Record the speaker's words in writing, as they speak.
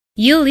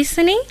You're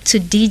listening to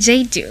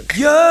DJ Duke.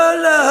 Your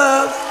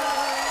love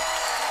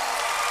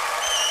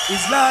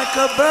is like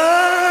a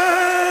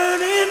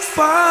burning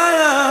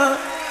fire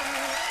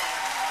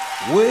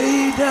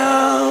way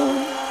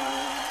down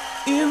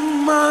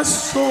in my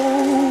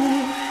soul.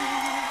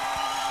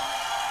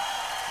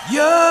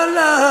 Your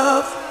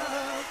love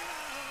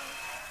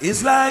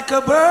is like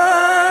a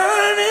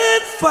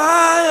burning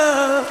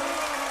fire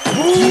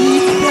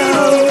way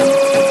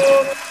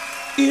down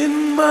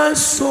in my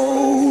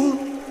soul.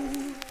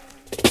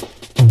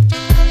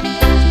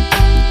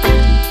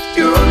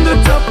 You're on the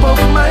top of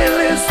my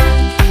list.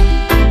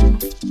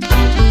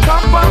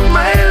 Top of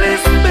my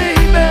list,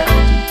 baby.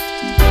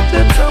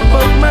 The top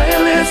of my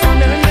list.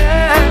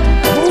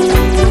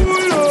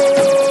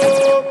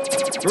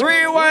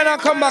 Rewind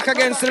and come back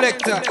again,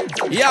 selector.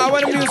 Yeah,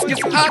 when the music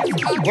is hot,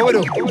 what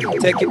we do?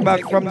 Take it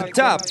back from the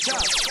top.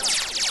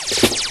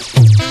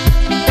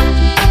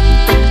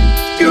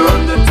 You're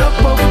on the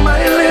top of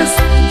my list.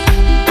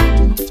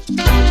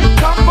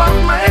 Top of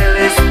my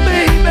list,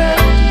 baby.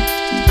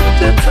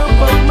 The top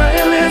of my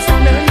list,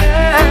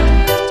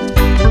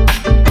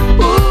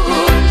 ooh,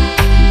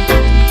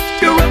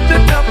 you're at the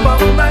top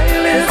of my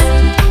list.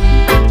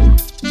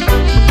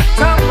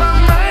 Top of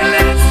my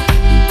list,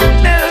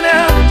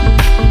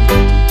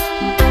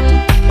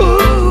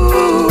 ooh,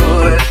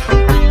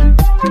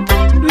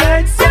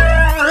 lights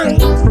out,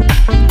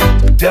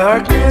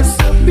 darkness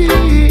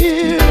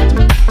appear.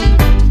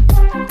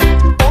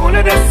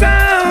 Only the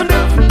sound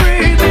of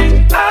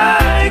breathing I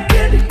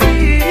can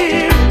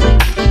hear.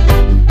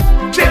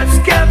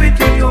 Chest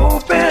cavity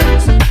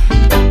opens,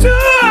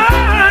 two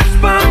hearts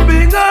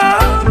pumping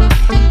up,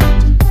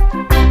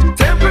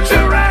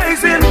 temperature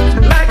rising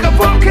like a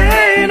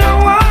volcano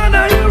on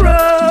a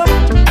Europe.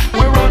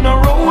 We're on a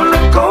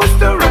roller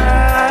coaster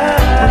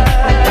ride.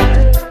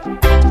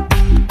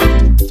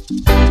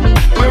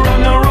 We're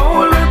on a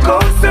roller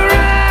coaster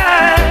ride.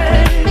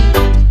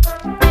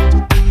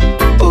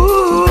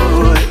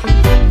 Ooh,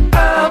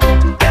 up,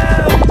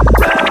 down,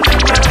 round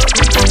and round.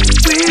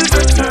 Wheels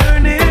are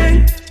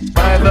turning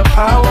by the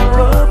power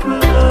of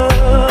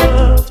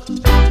love.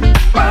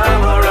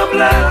 Power of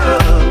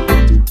love.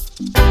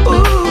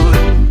 Ooh,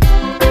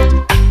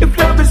 if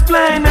love is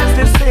blind, as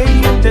they say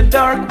in the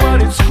dark,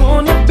 what it's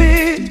gonna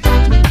be.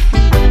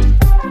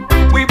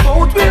 We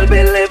both will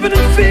be living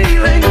and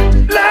feeling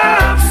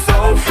love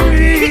so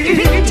free.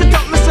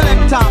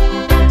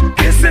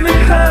 Kissing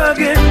and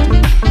hugging.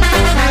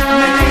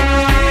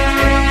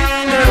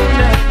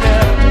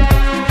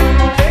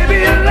 Baby,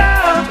 your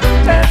love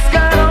has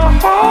got a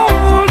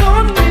hold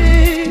on me.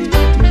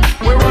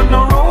 We're on a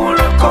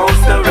roller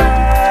coaster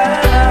ride.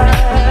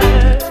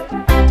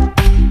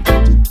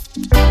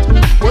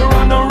 We're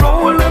on a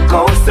roller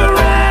coaster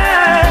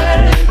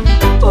ride.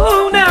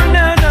 Oh,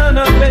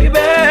 no, baby.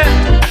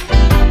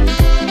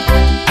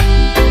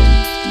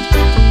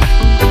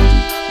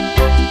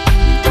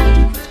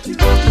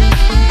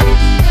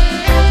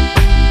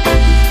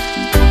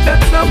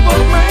 That's up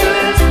on my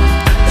list.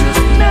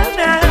 Just now.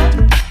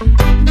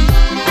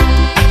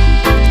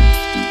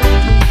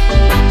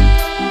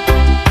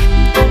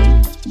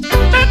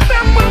 That's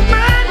up on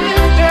my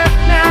list.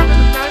 Now.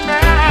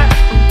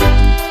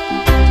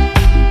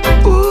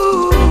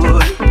 Ooh,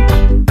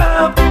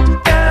 up,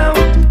 down,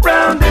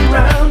 round and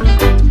round.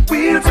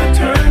 Wheels are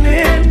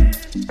turning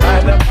by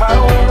the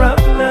power of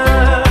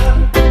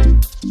love.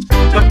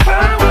 The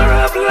power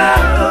of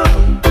love.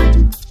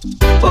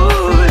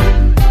 Ooh,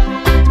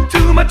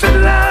 too much of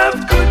love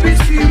could be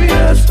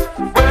serious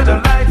where the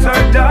lights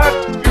are dark.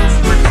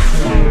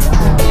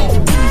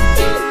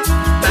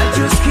 I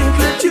just can't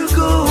let you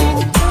go.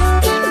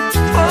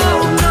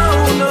 Oh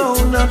no,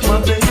 not my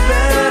baby.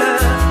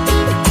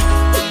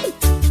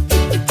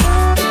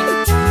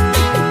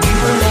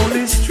 We're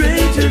only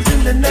strangers in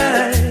the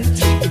night,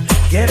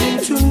 getting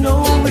to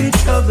know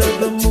each other.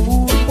 The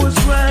mood was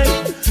right,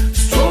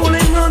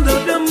 strolling under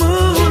the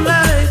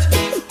moonlight,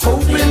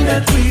 hoping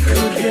that we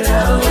could get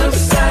out of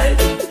sight.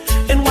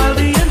 And while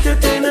the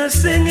entertainer's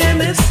singing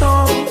his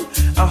song,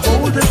 I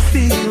hold a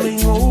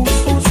feeling oh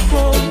so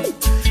strong.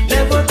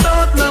 Never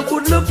thought love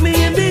would look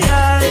me in the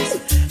eyes.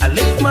 I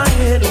lift my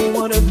head, oh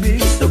what a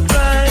big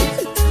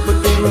surprise.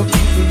 But there are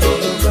people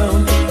all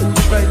around who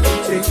try to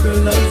take her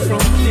love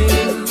from me.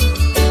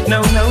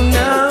 No,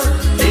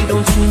 they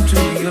don't seem to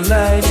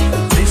realize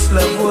this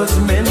love was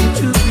meant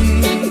to be.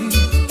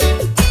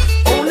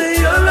 Only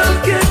your love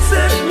can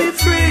set me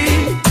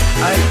free.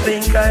 I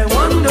think I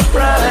won the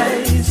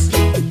prize.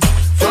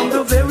 From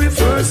the very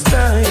first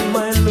time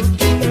I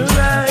looked in your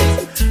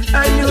eyes,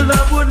 I knew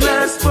love would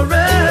last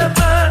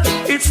forever.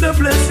 It's a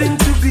blessing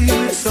to be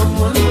with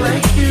someone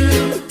like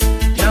you.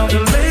 Now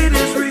the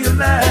ladies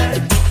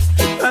realize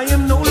I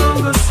am no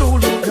longer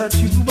solo, got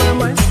you by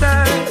my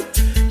side.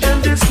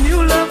 And this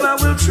new love I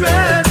will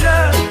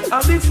treasure.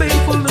 I'll be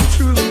faithful and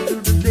true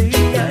till the day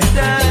I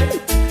die.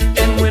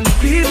 And when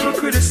people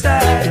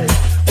criticize,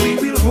 we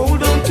will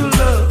hold on to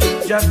love,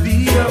 just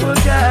be our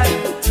guide.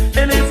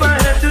 And if I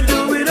had to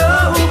do it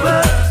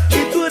over,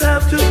 it would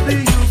have to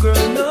be you,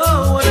 girl.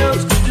 No one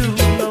else could do,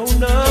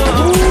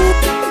 no.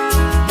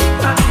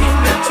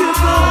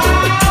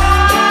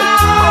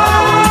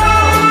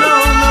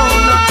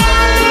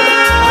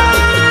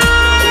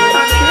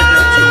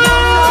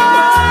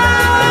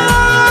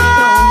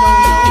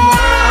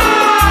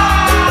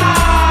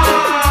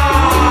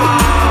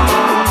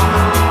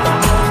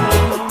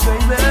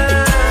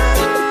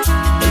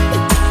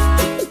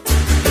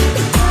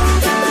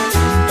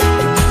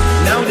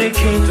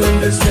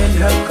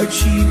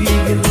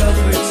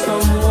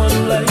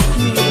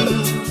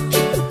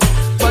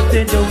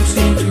 they don't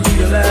seem to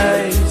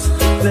realize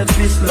that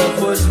this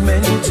love was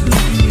meant to be.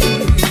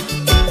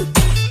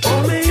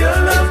 Only your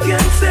love can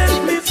set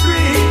me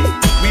free.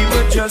 We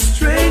were just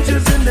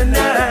strangers in the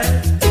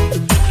night,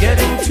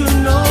 getting to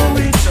know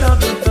each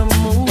other. The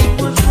mood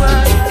was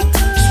right,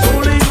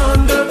 strolling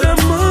under the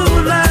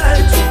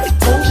moonlight,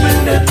 hoping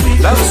that we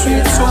love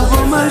sweeps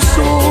over my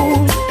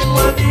soul.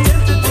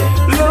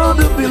 Lord,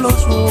 the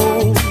billows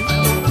roll.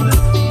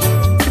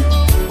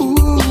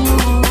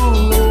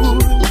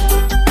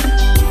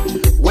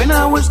 When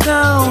I was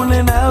down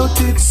and out,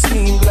 it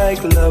seemed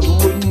like love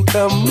wouldn't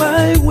come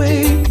my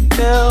way.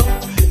 Now,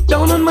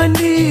 down on my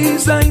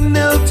knees, I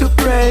knelt to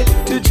pray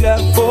to Jah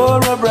for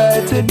a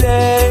brighter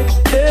day.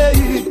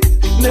 Hey,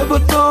 never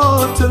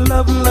thought a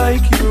love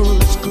like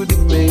yours could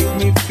make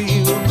me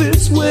feel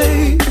this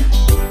way.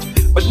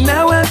 But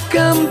now I've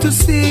come to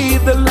see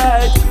the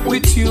light.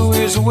 With you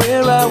is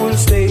where I will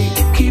stay.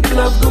 Keep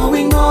love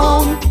going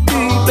on,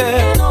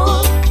 baby.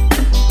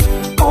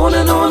 On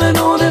and on and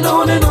on and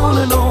on and on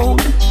and on.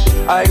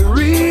 I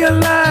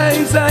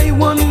realize I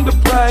won the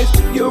prize.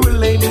 You're a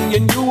lady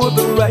and you are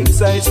the right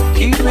size.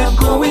 Keep it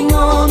going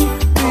on,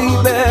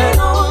 baby.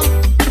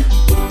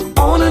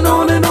 On and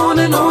on and on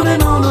and on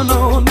and on and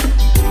on.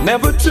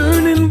 Never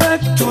turning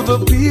back to the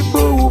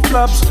people who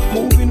flops.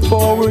 Moving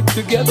forward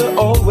together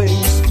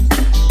always.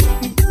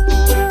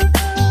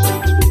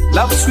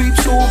 Love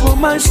sweeps over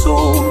my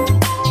soul.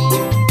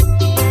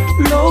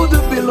 Low the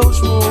billows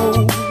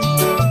roll.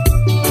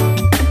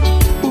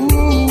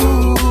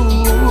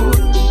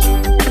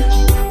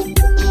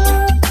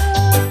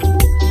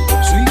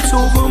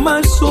 Over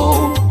my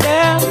soul,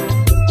 yeah.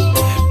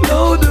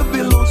 Low the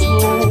billows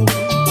roll.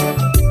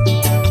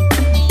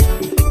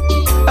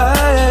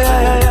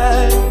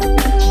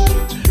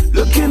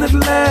 Looking at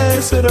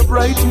last at a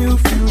bright new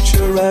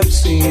future, I've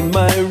seen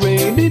my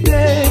rainy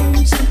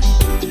days.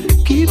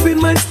 Keeping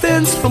my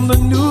stance from the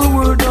new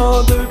world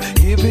order,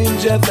 giving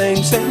Jah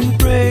thanks and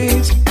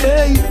praise.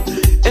 Hey.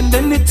 And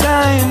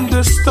anytime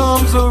the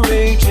storms are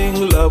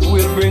raging, love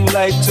will bring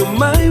light to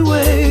my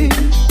way.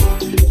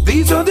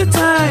 These are the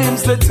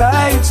times the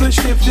tides are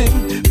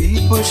shifting.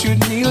 People should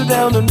kneel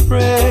down and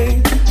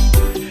pray.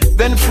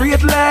 Then free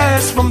at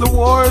last from the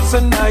wars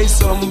and ice,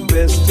 some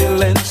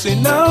pestilence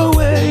in our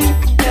way.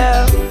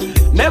 Yeah.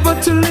 Never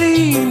to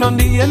lean on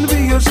the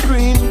envious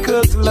screen,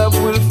 cause love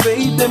will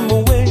fade them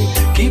away.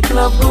 Keep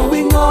love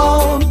going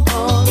on,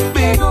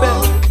 baby.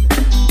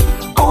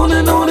 On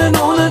and on and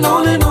on and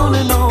on and on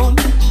and on.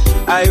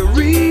 I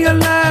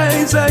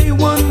realize I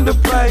won the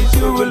prize.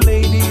 You're a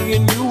lady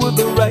and you were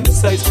the right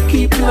size.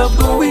 Keep love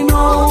going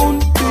on,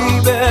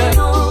 baby.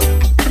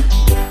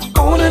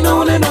 On and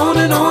on and on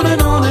and on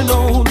and on and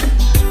on.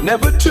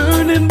 Never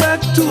turning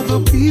back to the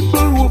people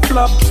who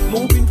flopped.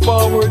 Moving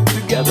forward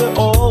together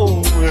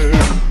always.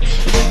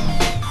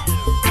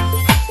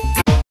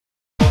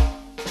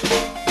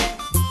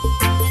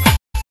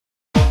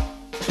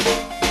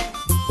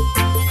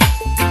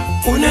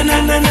 Oh na na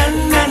na na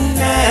na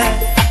na.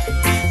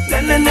 Na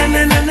na na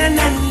na na na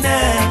na na.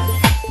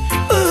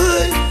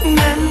 Ooh,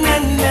 na na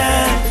na.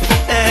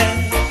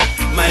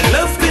 My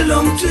love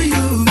belongs to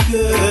you,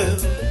 girl.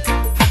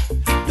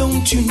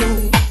 Don't you know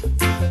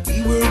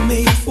we were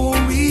made for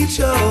each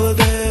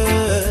other?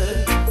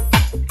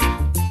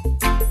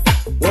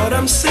 What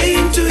I'm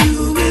saying to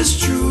you is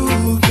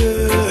true,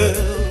 girl.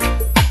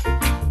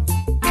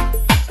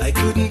 I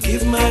couldn't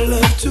give my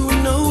love to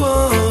no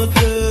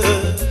other.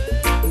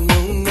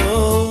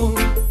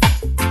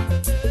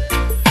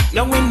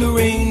 Now when the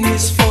rain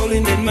is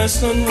falling and my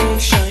sun won't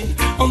shine,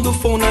 on the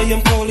phone I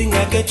am calling,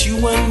 I got you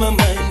on my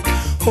mind,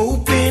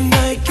 hoping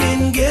I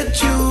can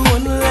get you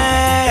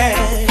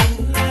online.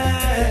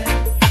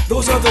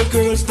 Those other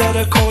girls that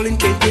are calling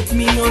can't get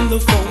me on the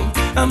phone.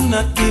 I'm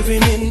not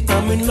giving in,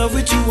 I'm in love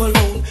with you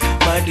alone.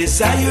 My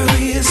desire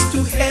is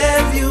to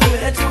have you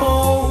at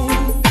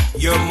home.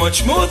 You're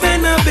much more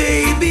than a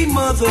baby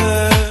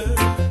mother.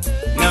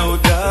 Now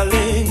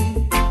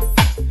darling,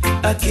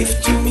 a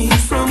gift to me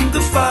from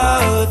the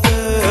Father.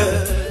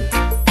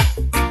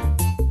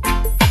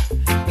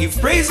 Give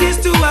praises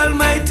to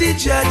Almighty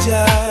Jah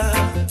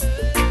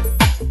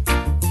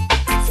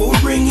for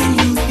bringing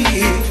you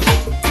here.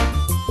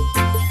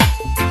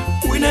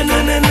 Oh na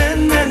na na na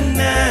na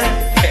na.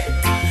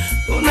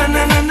 Oh na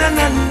na na na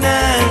na na.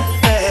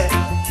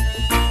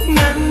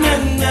 Na na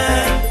na.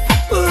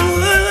 Oh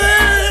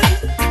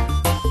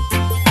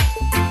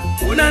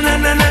na na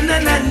na na na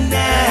na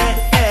na.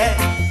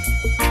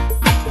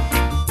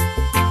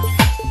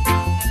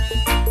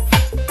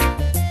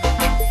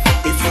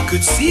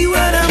 Could see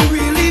what I'm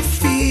really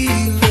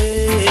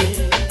feeling.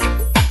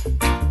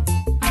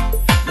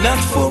 Not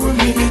for a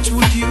minute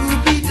would you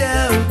be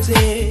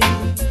doubting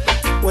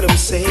what I'm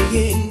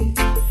saying.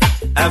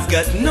 I've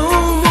got no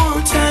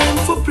more time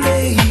for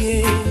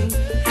playing.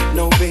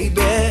 No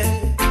baby,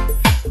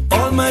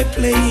 all my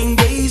playing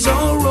days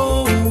are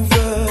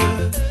over.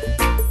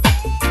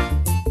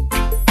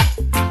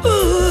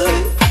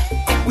 Ooh,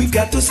 we've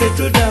got to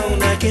settle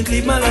down, I can't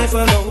leave my life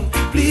alone.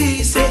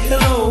 Please say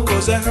hello,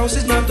 cause our house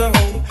is not our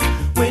home.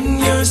 When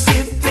you're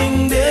sitting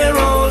sitting there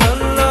all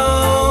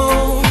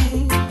alone.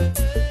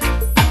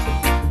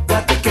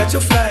 Got to catch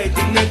a flight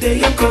in the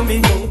day I'm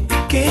coming home.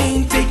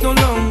 Can't take no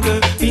longer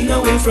being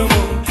away from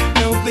home.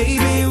 Now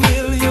baby,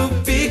 will you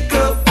pick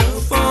up the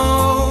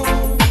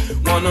phone?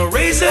 Wanna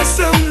raise us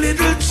some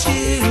little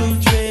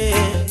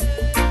children.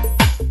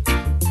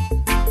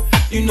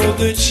 You know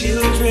the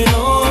children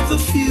of the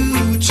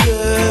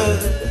future.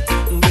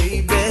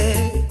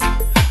 Baby,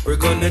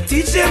 we're gonna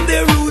teach them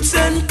their roots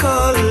and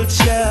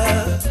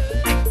culture.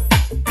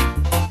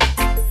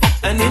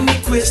 And any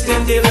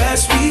question they'll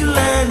ask, we'll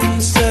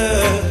answer.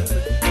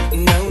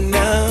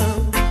 Now,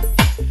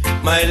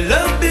 my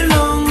love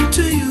belongs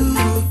to you,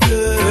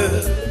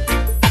 girl.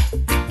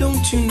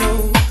 Don't you know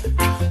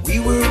we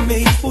were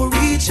made for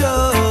each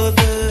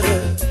other,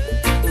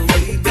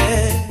 baby?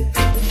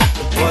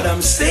 What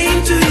I'm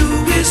saying to you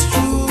is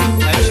true.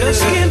 I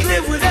just can't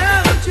live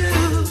without you.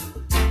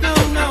 No,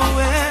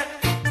 nowhere.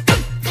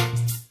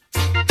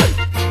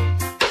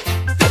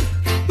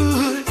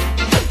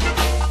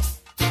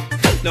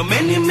 Now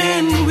many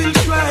men will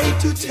try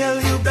to tell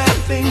you bad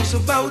things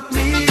about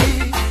me.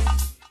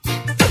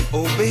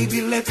 Oh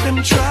baby, let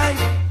them try.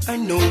 I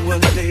know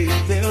one day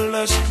their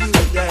lust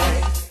will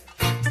die,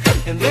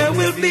 and there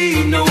will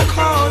be no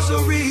cause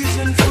or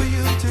reason for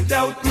you to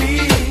doubt me.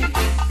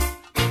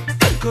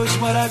 Cause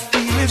what I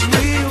feel is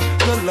real.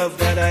 The love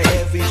that I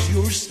have is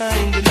your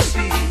signed and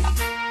sealed.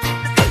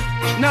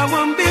 Now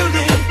I'm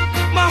building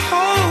my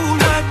whole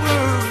wide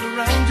world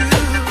around you.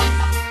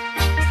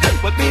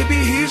 But baby,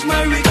 here's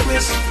my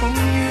request from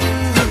you.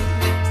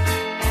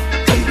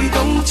 Baby,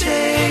 don't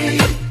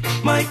take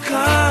my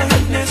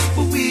kindness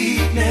for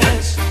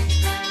weakness.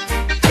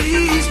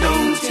 Please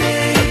don't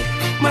take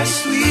my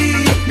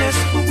sweetness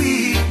for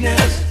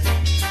weakness.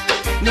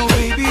 No,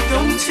 baby,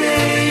 don't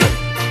take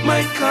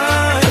my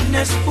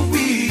kindness for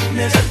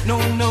weakness. No,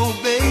 no,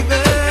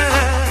 baby.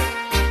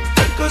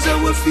 Cause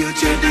our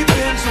future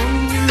depends on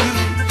you,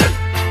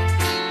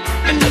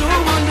 and no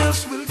one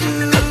else will do.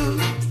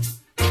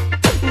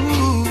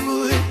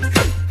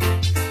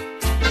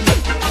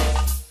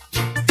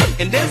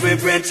 And every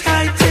breath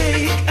I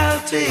take,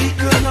 I'll take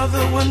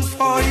another one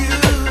for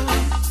you.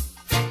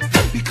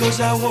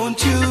 Because I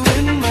want you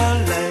in my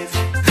life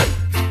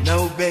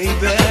now,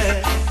 baby.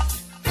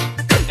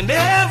 And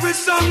every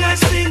song I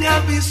sing,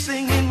 I'll be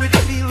singing with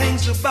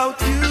feelings about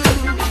you,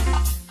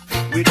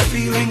 with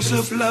feelings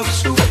of love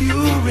so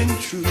pure and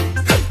true.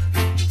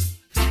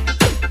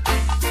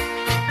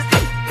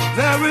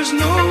 There is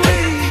no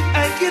way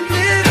I can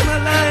live my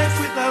life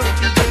without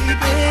you,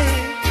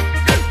 baby.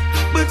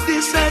 But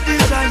this I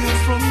desire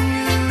from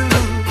you.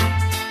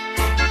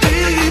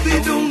 Baby,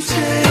 don't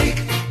take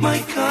my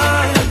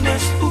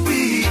kindness for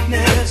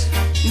weakness.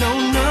 No,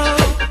 no,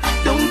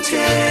 don't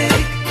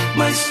take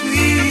my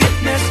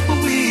sweetness for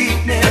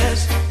weakness.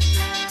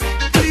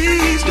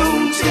 Please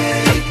don't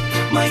take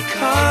my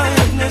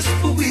kindness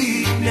for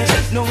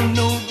weakness. No,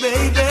 no,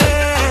 baby.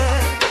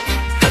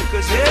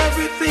 Cause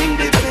everything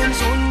depends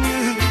on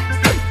you,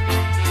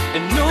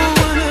 and no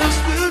one else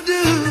will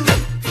do.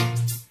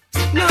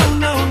 No,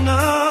 no, no,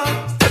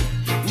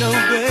 no,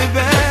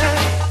 baby.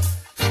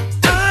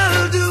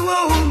 I'll do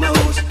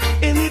almost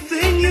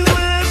anything you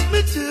ask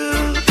me to.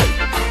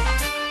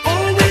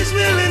 Always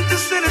willing to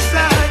set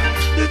aside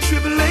the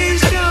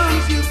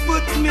tribulations you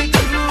put me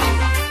through.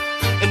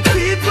 And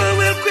people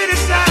will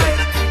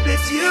criticize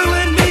that you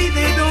and me,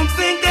 they don't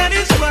think that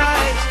is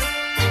wise.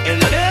 And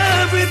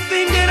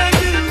everything that I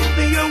do,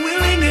 they are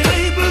willing and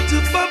able to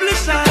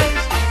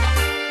publicize.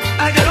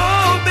 I got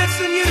all bets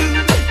on you,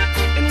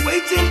 and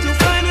waiting to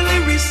finally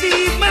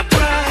receive my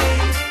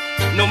prize.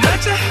 No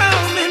matter how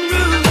men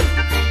rule,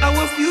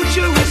 our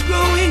future is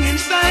growing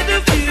inside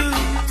of you.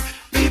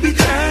 Baby,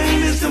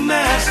 time is the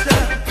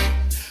master.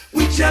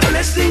 With your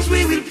blessings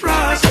we will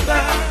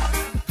prosper.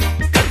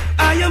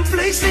 I am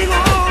placing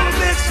all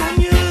bets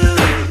on you.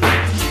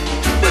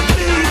 But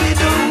baby,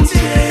 don't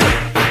take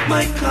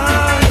my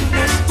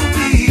kindness for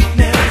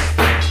weakness.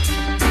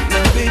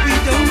 Now baby,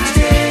 don't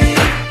take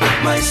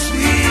my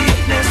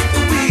sweetness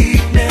for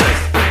weakness.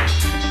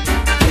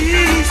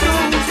 Please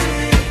don't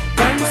take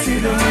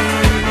consider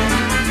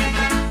me,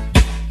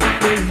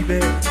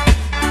 baby.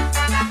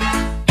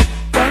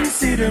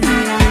 Consider me.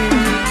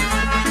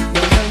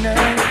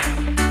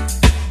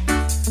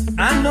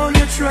 I know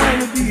you're trying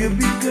to be a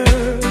big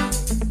girl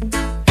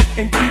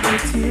and keep the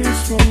tears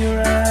from your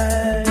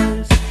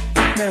eyes.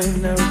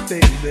 Now,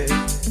 baby.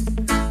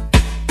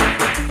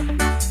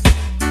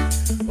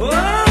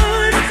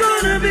 Oh, it's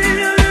gonna be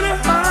a little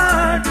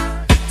hard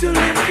to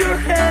lift your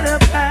head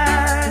up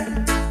high.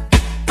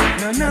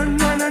 No, no,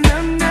 no, no, no,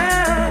 no.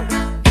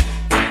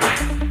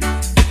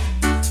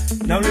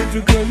 Now,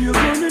 little girl, you're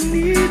gonna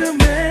need a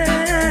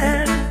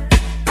man.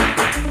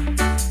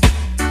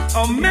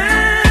 A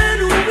man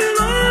who will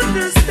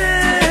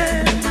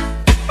understand.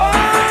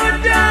 Oh,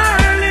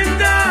 darling,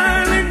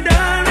 darling,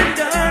 darling,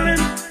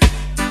 darling,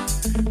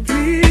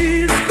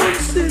 please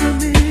consider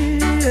me,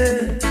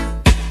 yeah.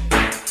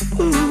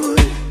 Ooh.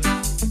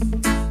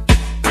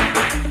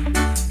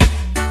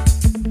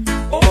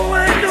 Oh,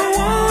 I know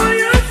all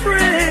your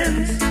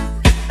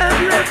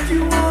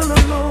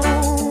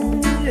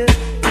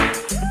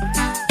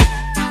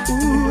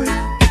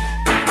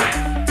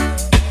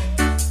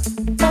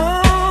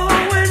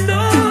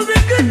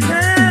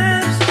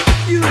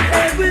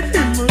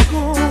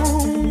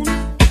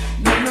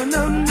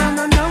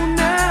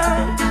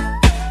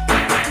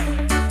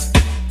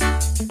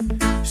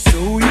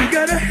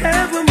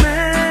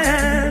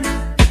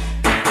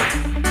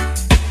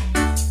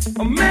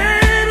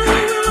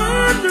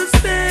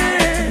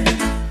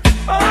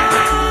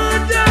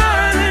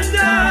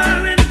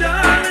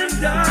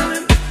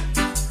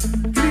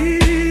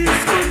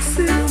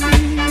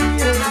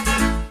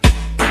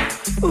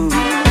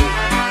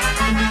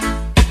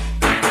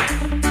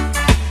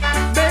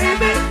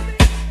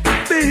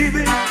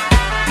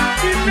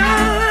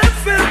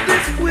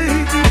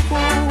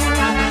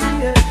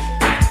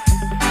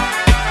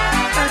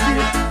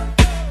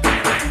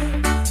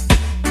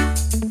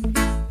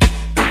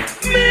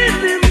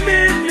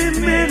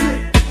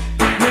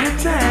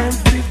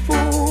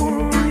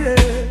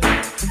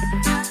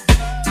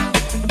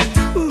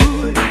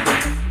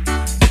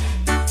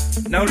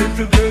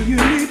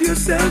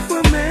yourself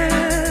a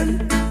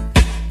man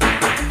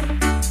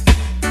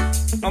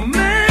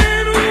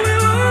who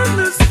will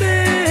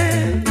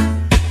understand.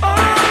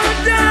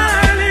 Oh,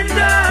 darling,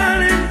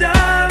 darling,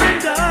 darling,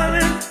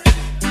 darling,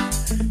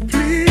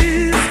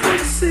 please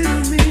consider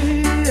me.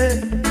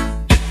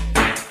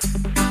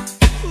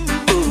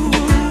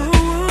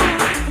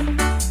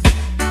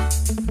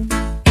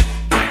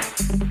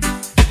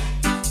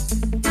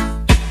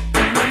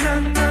 Na,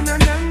 na, na,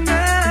 na, na.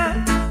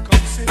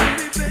 Consider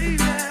me,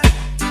 baby.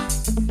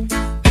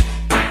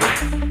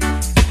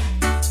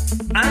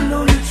 I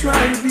know you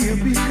try to be a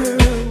big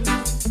girl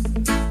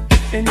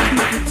and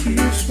keep the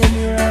tears from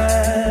your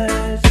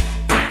eyes,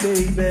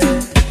 baby,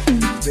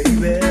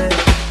 baby.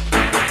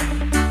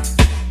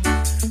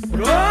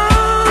 But oh,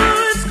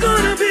 it's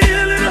gonna be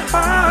a little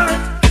hard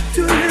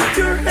to lift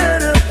your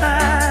head up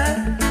high.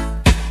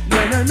 Na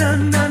na na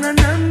na na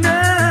na na.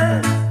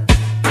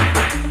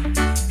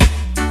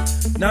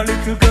 Now,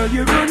 little girl,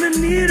 you're gonna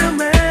need a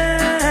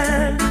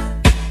man.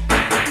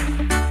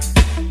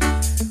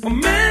 A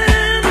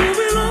man who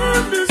will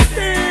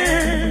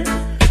understand.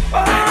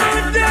 Oh,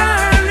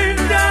 darling,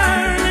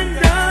 darling,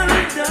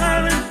 darling,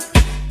 darling,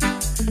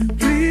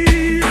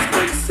 please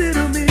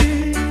consider me.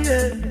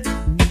 Yeah.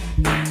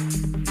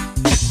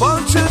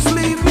 Vultures,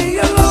 leave me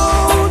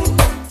alone.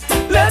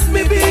 Let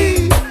me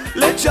be.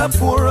 Let Jah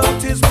pour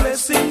out His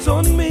blessings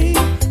on me.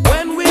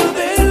 When will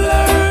they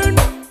learn?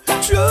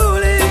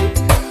 Truly,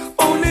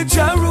 only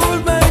Jah rule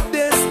my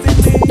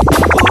destiny.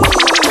 Ooh,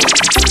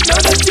 now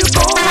that you're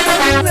gone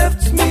and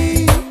left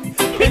me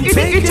and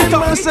taken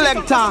my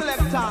selector.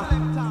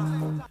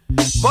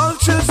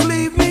 Vultures,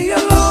 leave me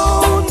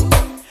alone.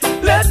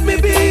 Let me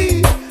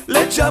be.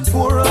 Let Jah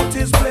pour out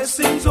His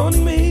blessings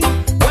on me.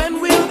 When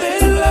will they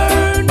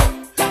learn?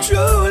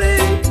 Truly,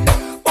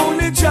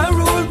 only Jah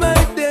rule my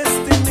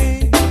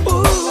destiny.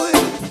 Ooh,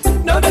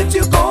 now that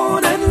you're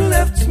gone and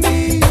left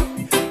me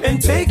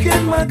and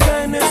taken my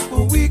kindness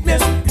for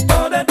weakness, you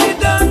thought I'd be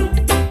done.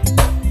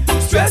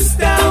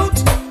 Stressed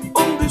out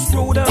on this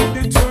road, I'm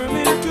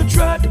determined to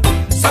trot.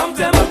 Some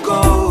time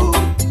ago,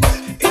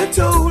 you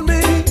told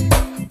me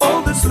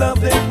all this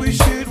love that we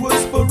shared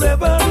was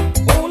forever.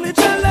 Only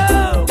Jah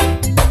love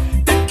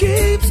that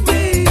keeps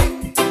me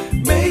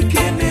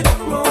making it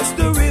cross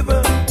the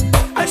river.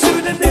 I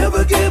should have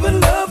never given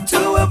love to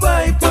a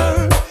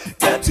viper.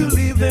 Got to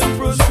leave them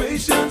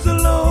frustrations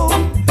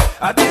alone.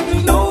 I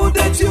didn't know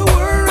that you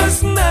were a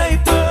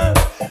sniper.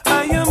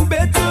 I am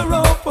better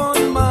off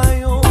on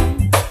my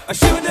own. I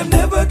should have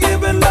never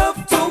given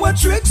love to a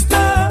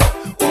trickster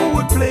who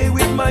would play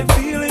with my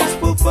feelings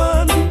for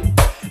fun.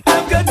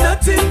 I've got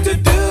nothing to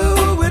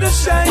do with a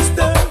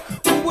shyster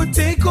who would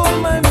take all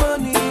my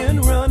money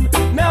and run.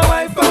 Now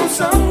I found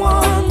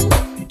someone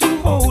to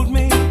hold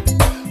me.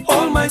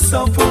 All my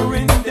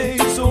suffering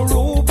days are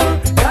over.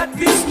 Got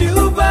this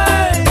new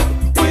vibe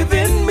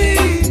within me,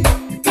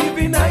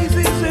 giving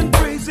praises and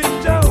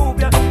praising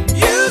Jehovah.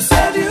 You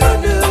said you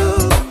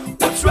knew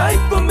what's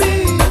right for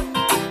me,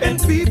 and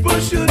people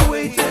should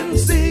wait and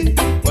see.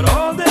 But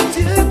all that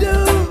you do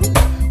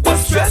was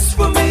stress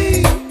for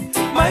me,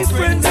 my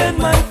friends and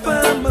my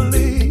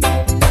family.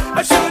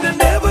 I should have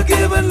never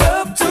given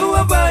love to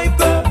a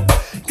viper.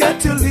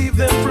 Got to leave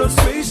them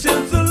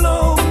frustrations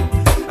alone.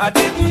 I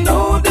didn't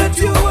know that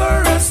you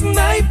were a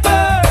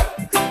sniper.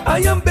 I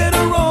am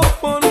better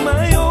off on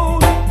my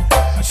own.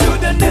 I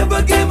should have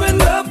never given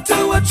love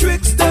to a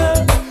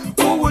trickster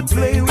who would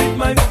play with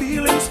my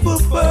feelings for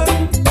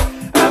fun.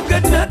 I've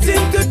got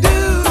nothing to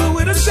do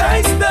with a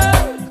shyster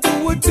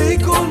who would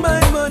take all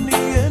my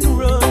money and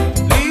run.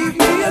 Leave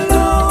me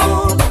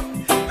alone.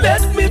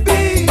 Let me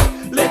be.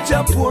 Let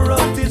Jah pour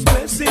out His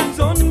blessings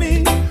on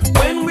me.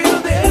 When will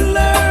they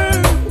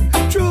learn?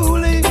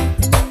 Truly,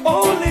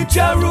 only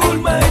Jah rule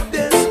my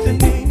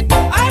destiny.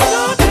 I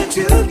know that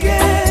you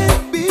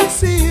can't be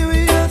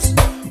serious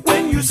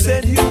when you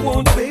said you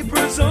want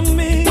papers on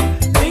me.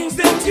 Things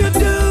that you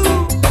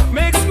do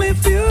makes me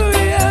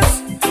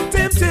furious.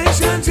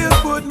 Temptations you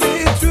put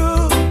me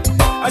through.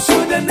 I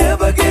should have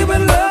never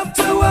given love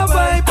to a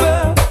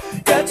viper.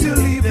 Got to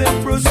leave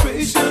them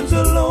frustrations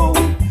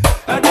alone.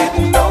 I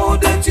didn't know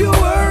that you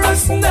were a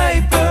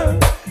sniper.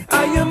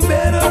 I am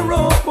better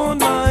off on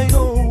my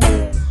own.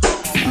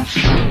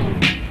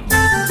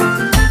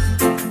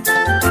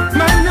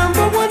 My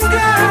number one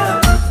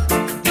girl,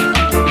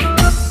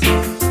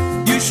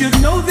 you should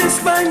know this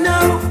by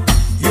now.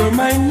 You're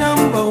my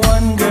number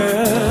one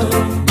girl.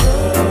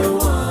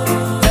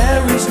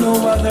 There is no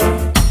other.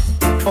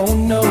 Oh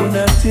no,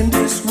 not in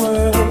this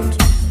world.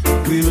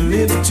 We'll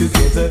live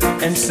together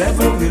and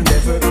sever will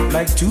never,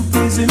 like two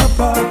peas in a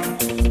pod.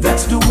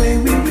 That's the way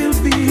we will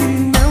be.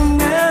 Now,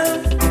 now,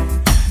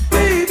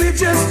 baby,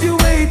 just you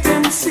wait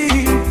and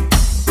see.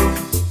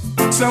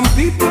 Some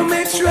people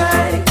may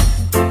try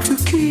to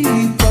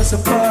keep us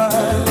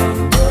apart.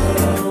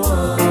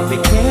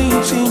 They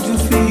can't change the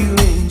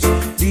feelings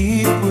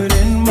deep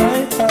within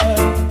my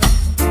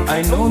heart.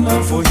 I know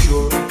now for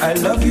sure I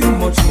love you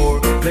much more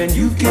than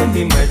you can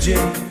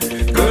imagine.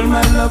 Girl,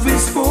 my love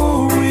is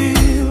for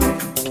real.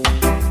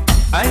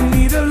 I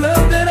need a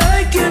love that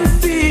I can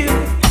feel.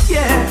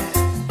 Yeah,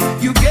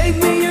 you gave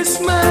me a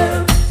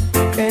smile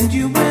and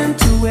you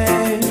went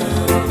away,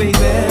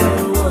 baby.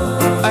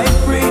 I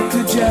prayed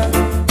to Jah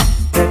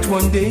that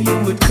one day you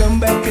would come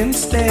back and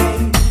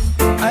stay.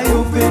 I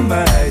opened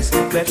my eyes,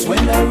 that's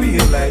when I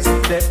realized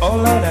that all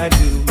that I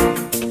do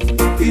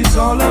is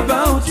all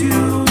about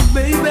you,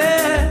 baby.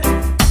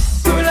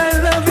 Girl, I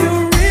love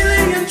you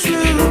really and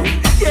true,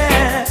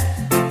 yeah.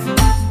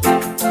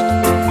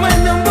 My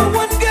number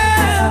one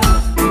girl.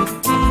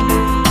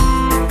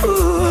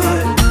 Ooh.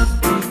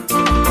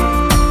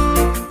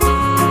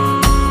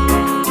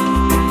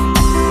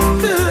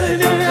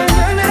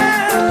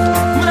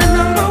 My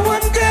number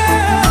one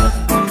girl.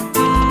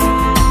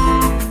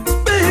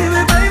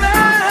 Baby, baby.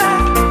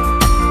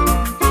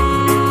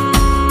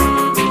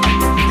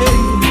 Hey,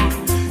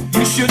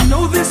 you should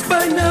know this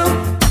by now.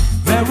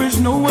 There is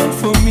no one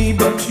for me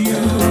but you.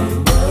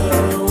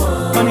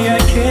 Honey, I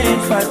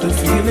can't fight the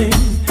feeling.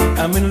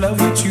 I'm in love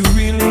with you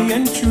really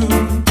and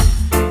true.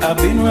 I've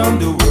been around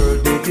the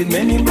world, dated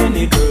many,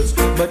 many girls,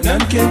 but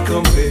none can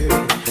compare.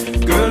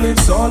 Girl,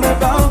 it's all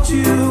about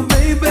you,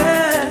 baby.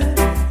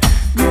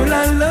 Girl,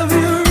 I love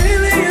you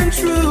really and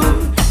true.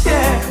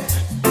 Yeah,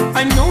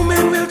 I know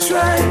men will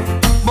try,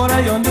 but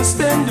I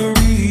understand the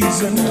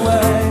reason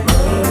why.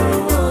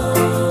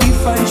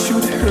 If I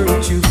should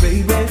hurt you,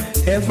 baby,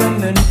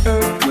 heaven and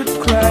earth would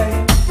cry.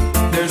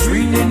 There's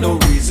really no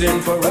reason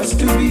for us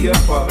to be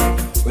apart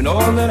when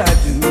all that I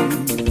do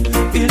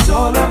is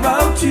all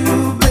about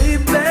you, baby.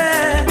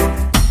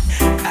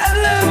 I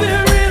love you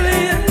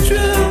really and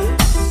true.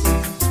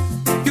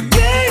 You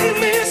gave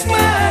me a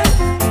smile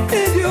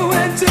and you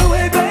went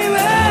away,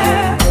 baby.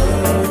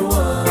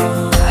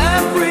 I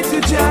prayed to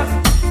Jah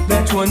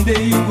that one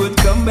day you would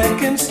come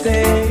back and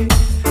stay.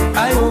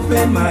 I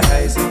opened my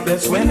eyes,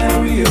 that's when I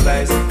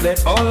realized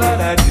that all that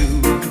I do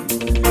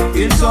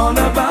is all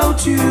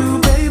about you,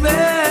 baby.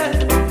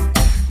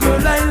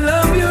 Girl, I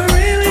love you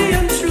really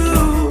and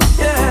true,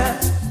 yeah.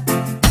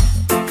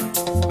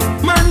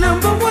 My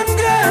number one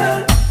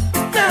girl,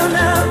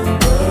 now.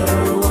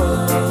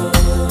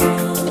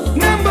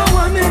 Number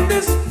one in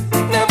this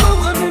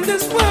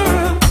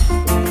world.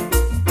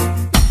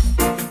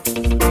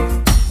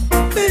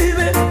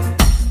 Baby,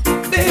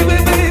 baby,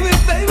 baby,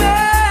 baby.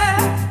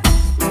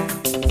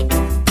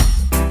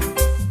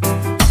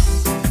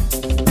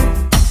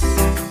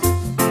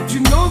 You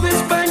know this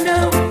by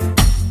now.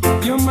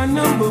 You're my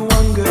number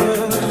one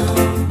girl.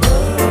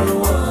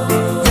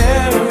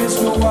 There is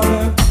no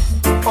other.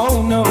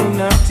 Oh no,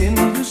 not in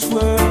this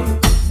world.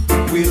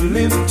 We'll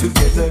live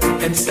together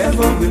and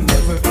sever will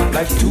never,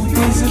 like two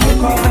peas in a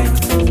car.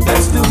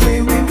 That's the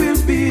way we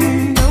will be.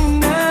 No,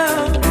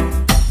 now,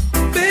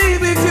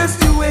 baby,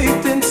 just you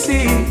wait and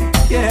see.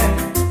 Yeah,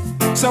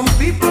 some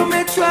people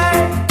may try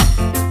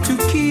to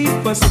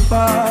keep us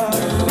apart,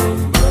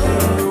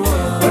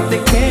 but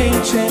they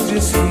can't change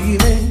this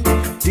feeling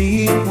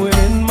deep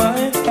within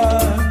my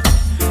heart.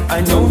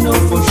 I know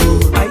for sure.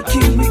 I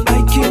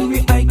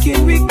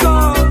can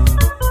recall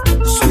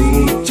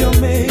sweet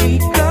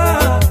Jamaica.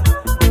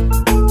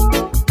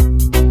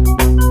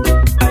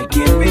 I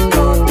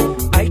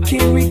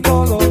can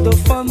recall all the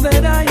fun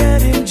that I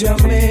had in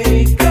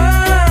Jamaica.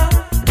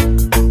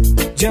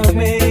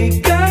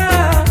 Jamaica,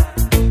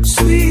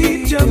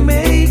 sweet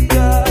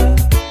Jamaica.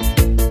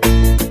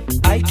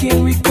 I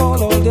can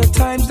recall all the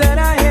times that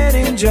I had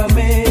in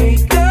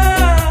Jamaica.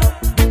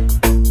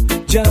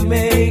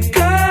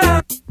 Jamaica.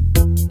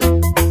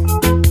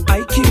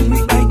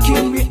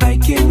 I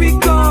can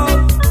recall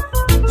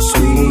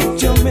sweet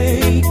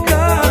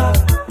Jamaica.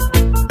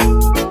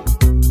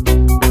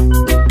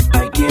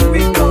 I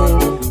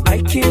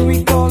can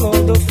recall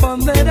all the fun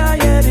that I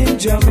had in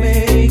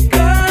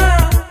Jamaica.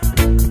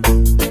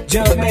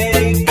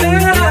 Jamaica,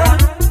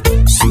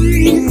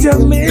 sweet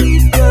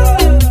Jamaica.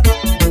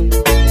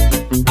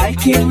 I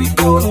can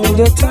recall all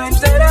the times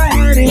that I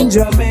had in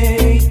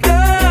Jamaica.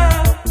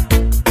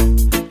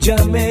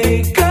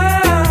 Jamaica,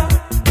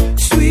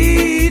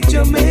 sweet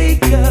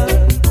Jamaica.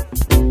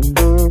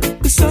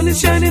 The sun is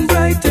shining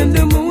bright and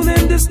the moon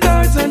and the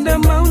stars on the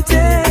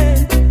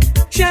mountain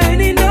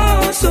shining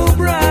oh so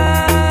bright.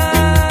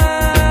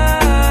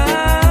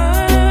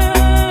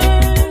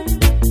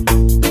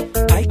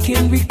 I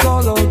can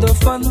recall all the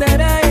fun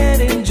that I had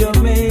in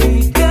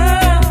Jamaica.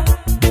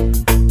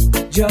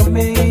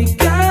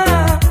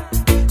 Jamaica,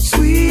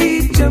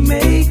 sweet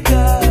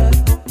Jamaica.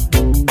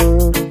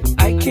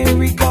 I can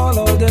recall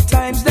all the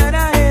times that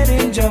I had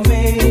in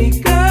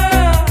Jamaica.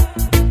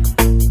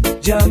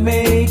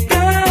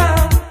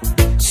 Jamaica,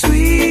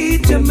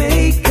 sweet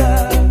Jamaica.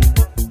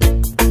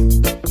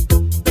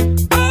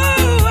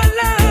 Oh, I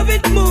love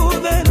it more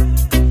than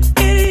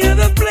any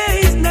other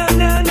place. Now.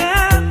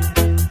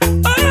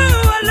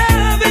 Oh, I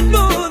love it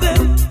more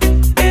than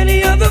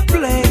any other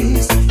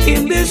place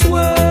in this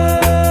world.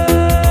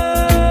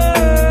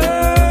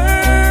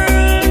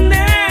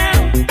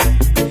 Now,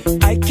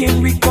 I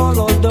can recall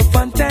all the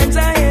fun times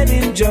I had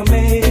in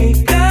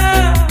Jamaica.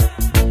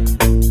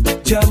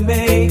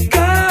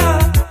 Jamaica,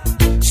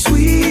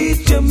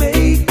 sweet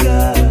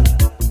Jamaica.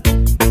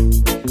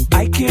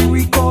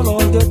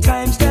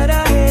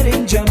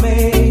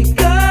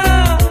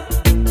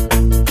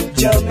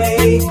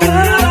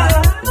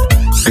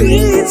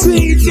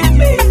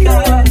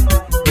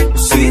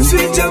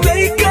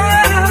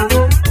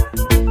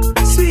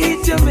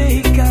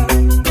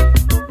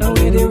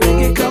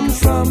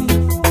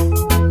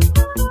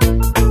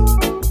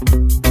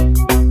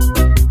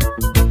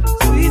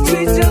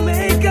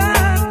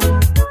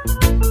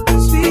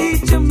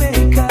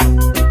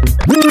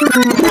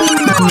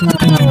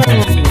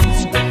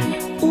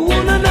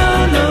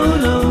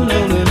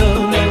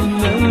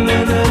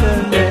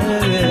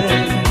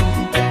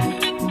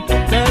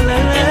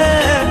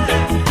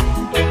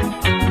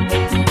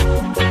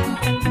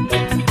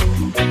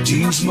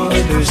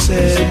 mother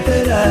said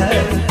that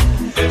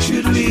I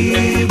should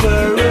leave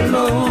her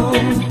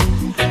alone.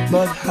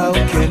 But how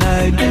can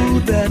I do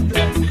that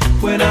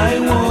when I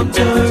want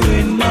her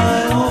in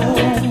my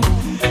home?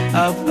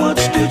 I've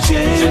watched her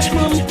change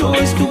from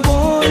toys to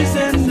boys,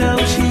 and now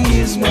she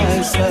is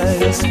my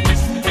size.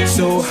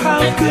 So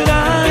how could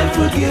I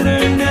forget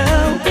her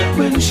now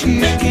when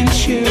she can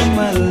share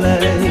my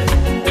life?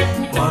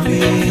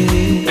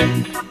 Mommy,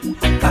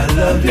 I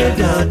love your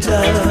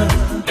daughter,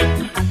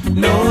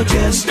 no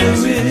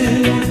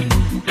gesturing.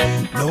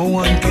 No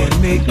one can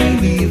make me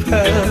leave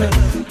her,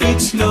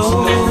 it's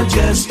no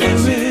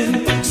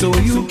gesturing. So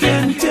you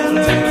can tell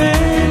her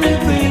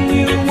anything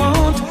you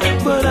want,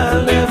 but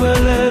I'll never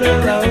let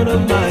her out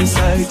of my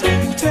sight.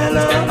 Tell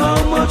her how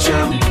much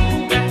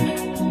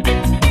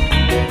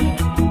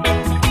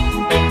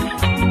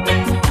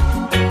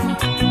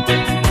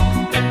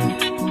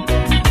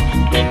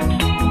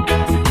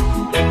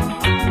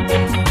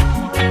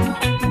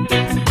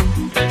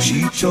She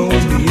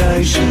told me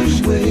I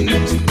should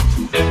wait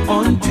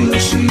until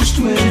she's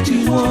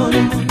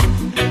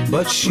 21,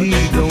 but she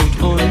don't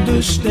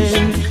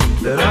understand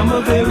that I'm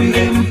a very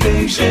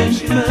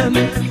impatient man.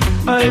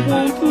 I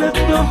won't let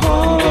the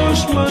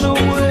horse run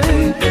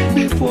away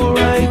before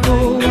I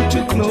go to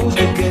close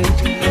the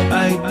gate.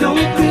 I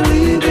don't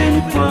believe in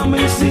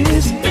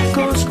promises,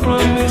 'cause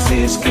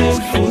promises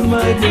can't fool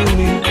my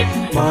brain.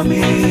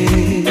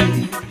 Mommy,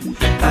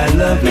 I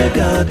love your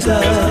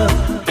daughter,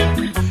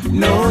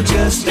 no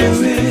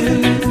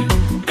gesturing.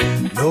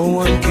 No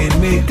one can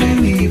make me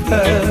leave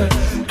her,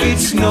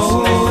 it's no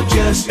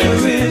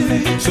gesturing.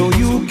 So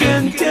you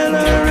can tell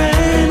her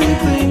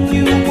anything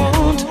you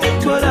want,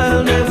 but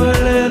I'll never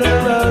let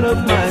her out of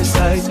my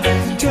sight.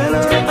 Tell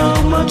her how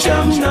much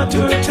I'm not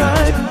her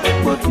type,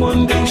 but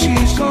one day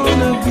she's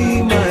gonna be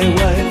my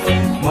wife.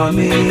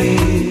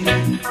 Mommy,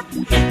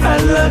 I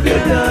love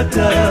your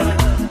daughter,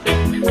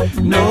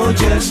 no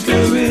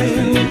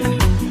gesturing,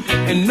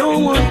 and no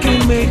one can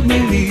make me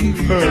leave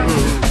her.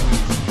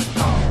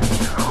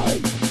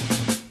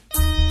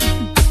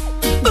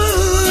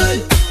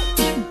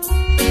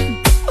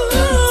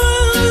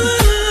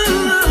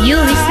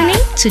 You're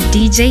listening to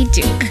DJ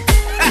Duke.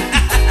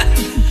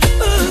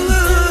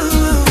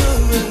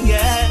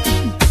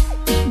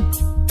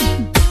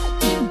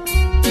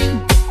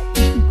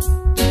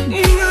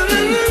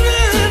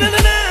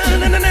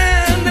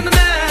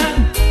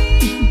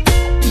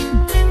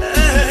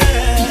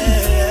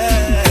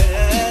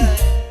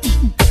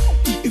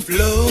 If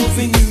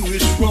loving you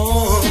is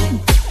wrong,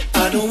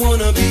 I don't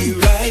wanna be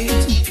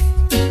right.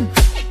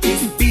 If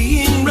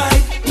being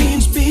right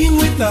means being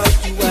without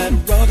you, I'd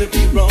rather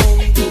be wrong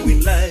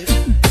doing life.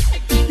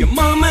 Your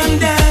mom and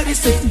daddy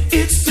say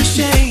it's a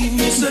shame,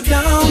 it's a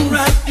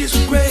downright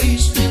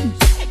disgrace.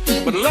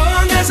 But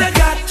long as I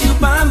got you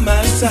by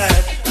my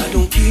side, I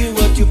don't care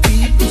what your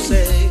people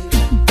say.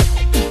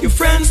 Your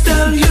friends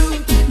tell you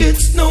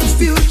it's no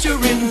future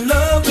in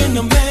loving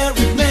a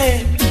married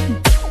man.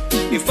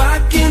 If I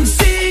can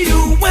see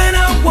you when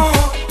I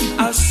want,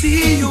 I'll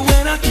see you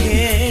when I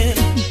can.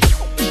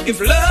 If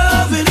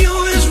loving you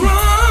is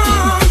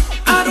wrong,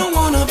 I don't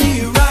wanna be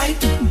right.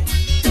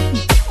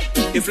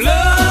 If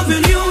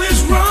loving you is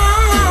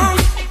wrong,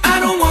 I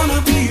don't wanna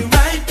be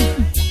right.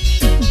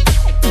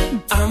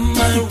 Am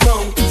I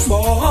wrong to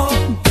fall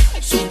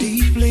so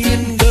deeply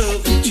in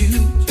love with you,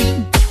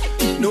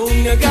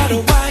 knowing I got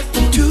a wife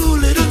and 2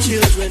 little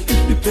children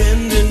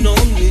depending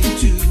on me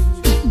too?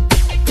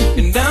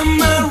 And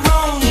am I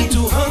wrong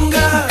to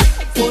hunger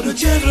for the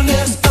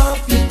gentleness of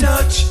your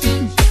touch,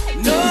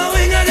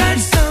 knowing I got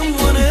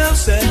someone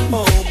else at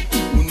home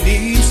who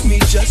needs me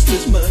just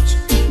as much?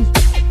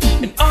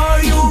 And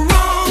are you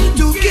wrong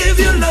to give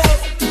your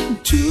love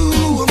to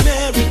a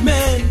married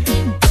man?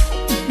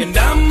 And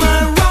am I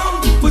wrong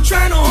for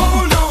trying to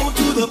hold on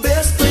to the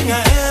best thing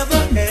I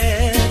ever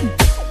had?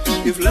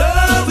 If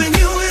loving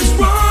you is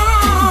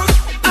wrong,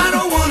 I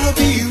don't wanna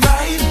be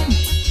right.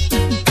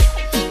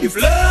 If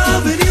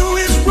loving you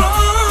is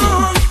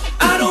wrong,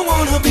 I don't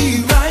wanna be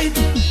right.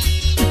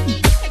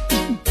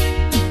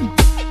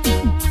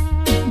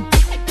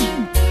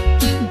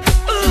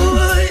 Ooh,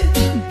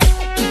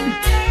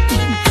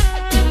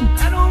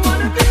 I don't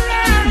wanna be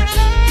right.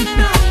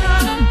 No, no.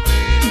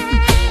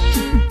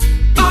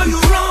 Are you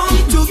wrong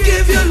to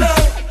give your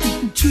love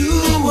to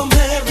a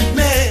married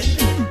man?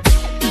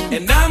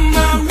 And am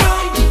I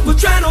wrong for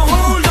trying to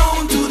hold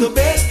on to the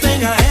best thing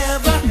I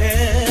ever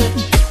had?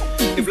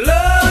 If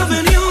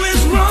loving you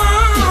is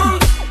wrong,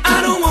 I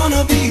don't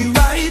wanna be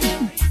right.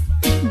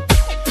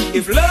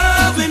 If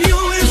loving you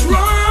is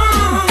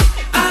wrong,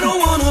 I don't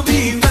wanna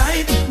be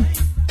right.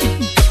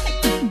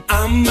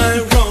 Am I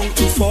wrong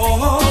to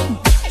fall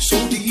so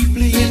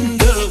deeply in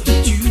love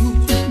with you,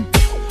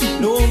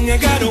 knowing I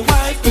got a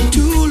wife and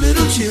 2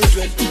 little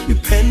children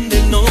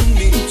depending on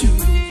me too?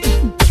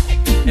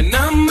 And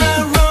am I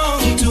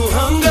wrong to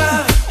hunger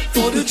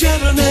for the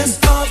gentleness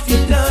of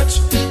your touch,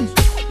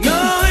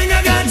 knowing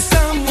I got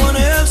someone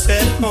else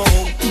at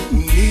home who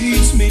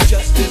needs me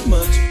just as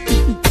much?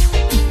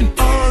 And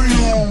are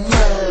you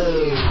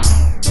wrong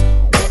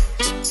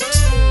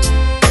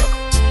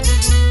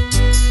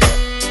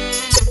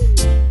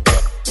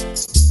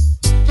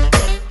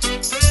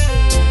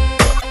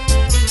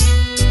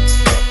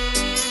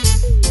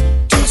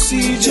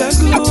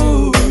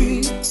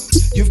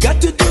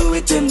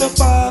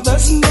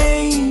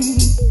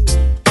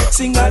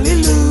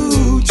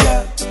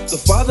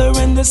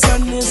the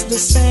sun is the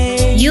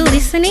same. You're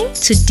listening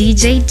to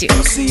DJ Duke.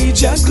 To see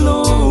Jah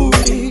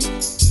glory,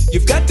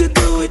 you've got to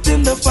do it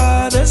in the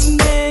Father's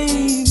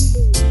name.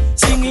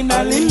 Singing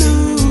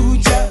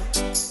hallelujah,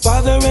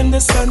 Father and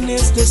the Son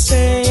is the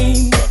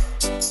same.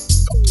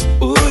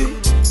 Ooh,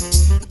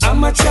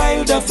 I'm a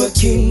child of a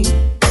king,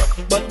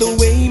 but the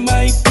way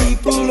my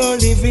people are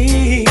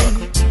living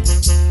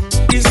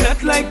is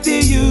not like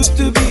they used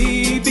to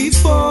be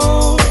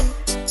before.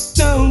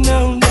 No,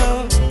 no,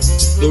 no.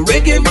 The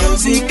reggae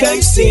music I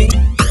sing,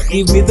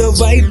 give me the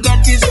vibe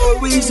that is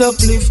always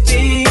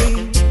uplifting.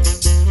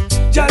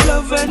 Jah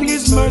love and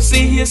His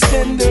mercy is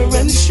tender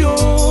and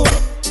sure.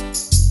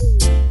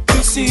 To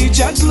see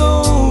Jah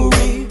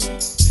glory,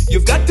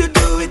 you've got to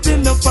do it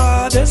in the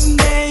Father's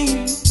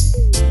name.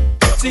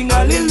 Sing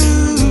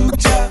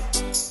hallelujah,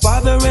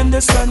 Father and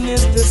the Son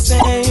is the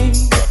same.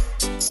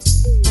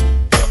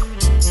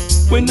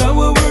 When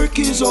our work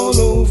is all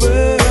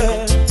over,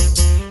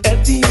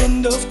 at the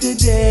end of the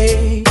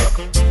day,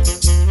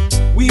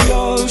 we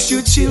all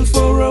should chill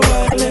for a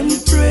while and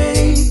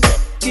pray,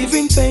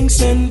 giving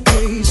thanks and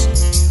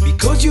praise,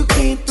 because you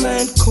can't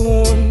plant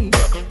corn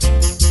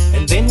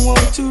and then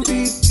want to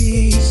reap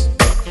peace.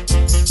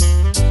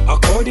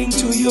 According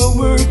to your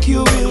work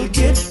you will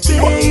get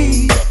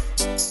paid.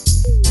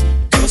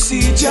 To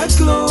see Jah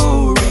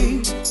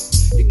glory,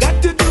 you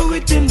got to do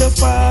it in the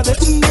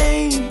Father's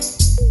name.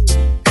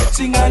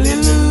 Sing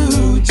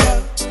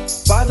hallelujah,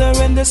 Father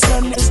and the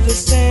Son is the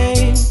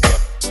same.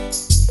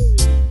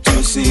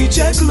 To see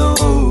Jah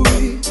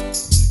glory,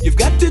 you've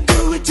got to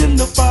do it in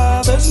the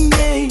Father's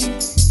name.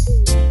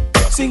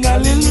 Sing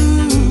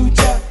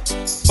hallelujah,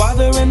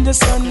 Father and the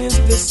Son is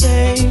the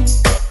same.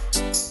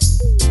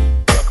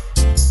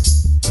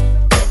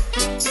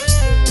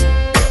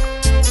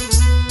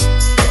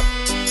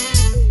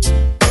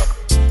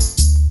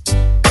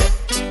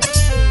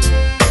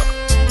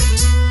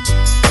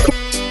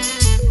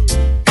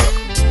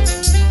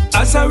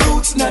 As a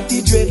roots not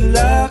the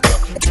dreadlock,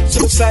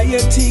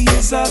 society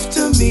is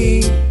after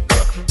me,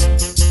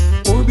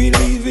 for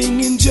believing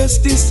in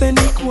justice and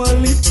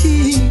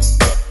equality.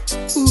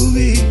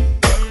 Ooh-wee.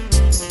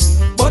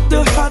 But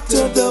the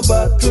hotter the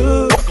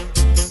battle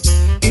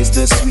is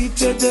the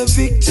sweeter the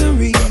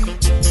victory.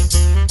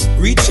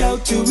 Reach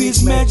out to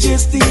His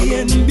Majesty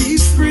and be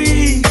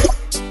free.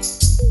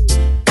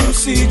 To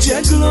see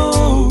Jah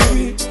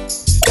glory,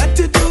 got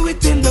to do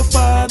it in the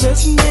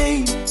Father's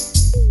name.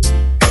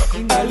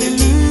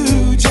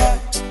 Hallelujah,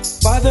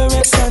 Father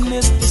and Son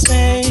is the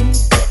same.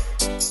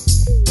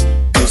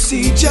 To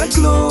see Jah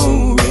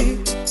glory,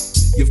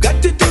 you've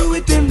got to do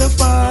it in the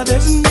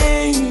Father's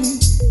name.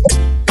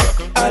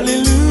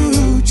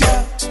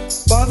 Hallelujah,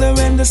 Father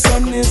and the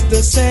Son is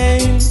the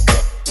same.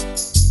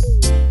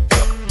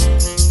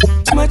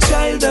 I'm a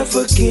child of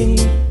a king,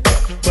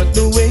 but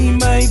the way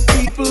my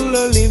people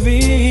are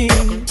living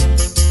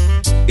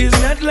is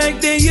not like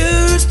they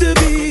used to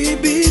be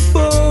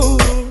before.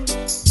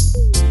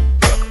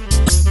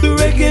 The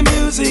reggae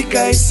music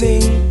I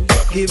sing,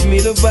 give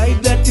me the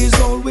vibe that is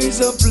always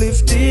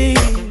uplifting.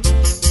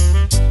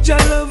 Jah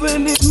love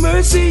and His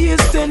mercy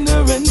is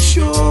tender and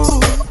sure.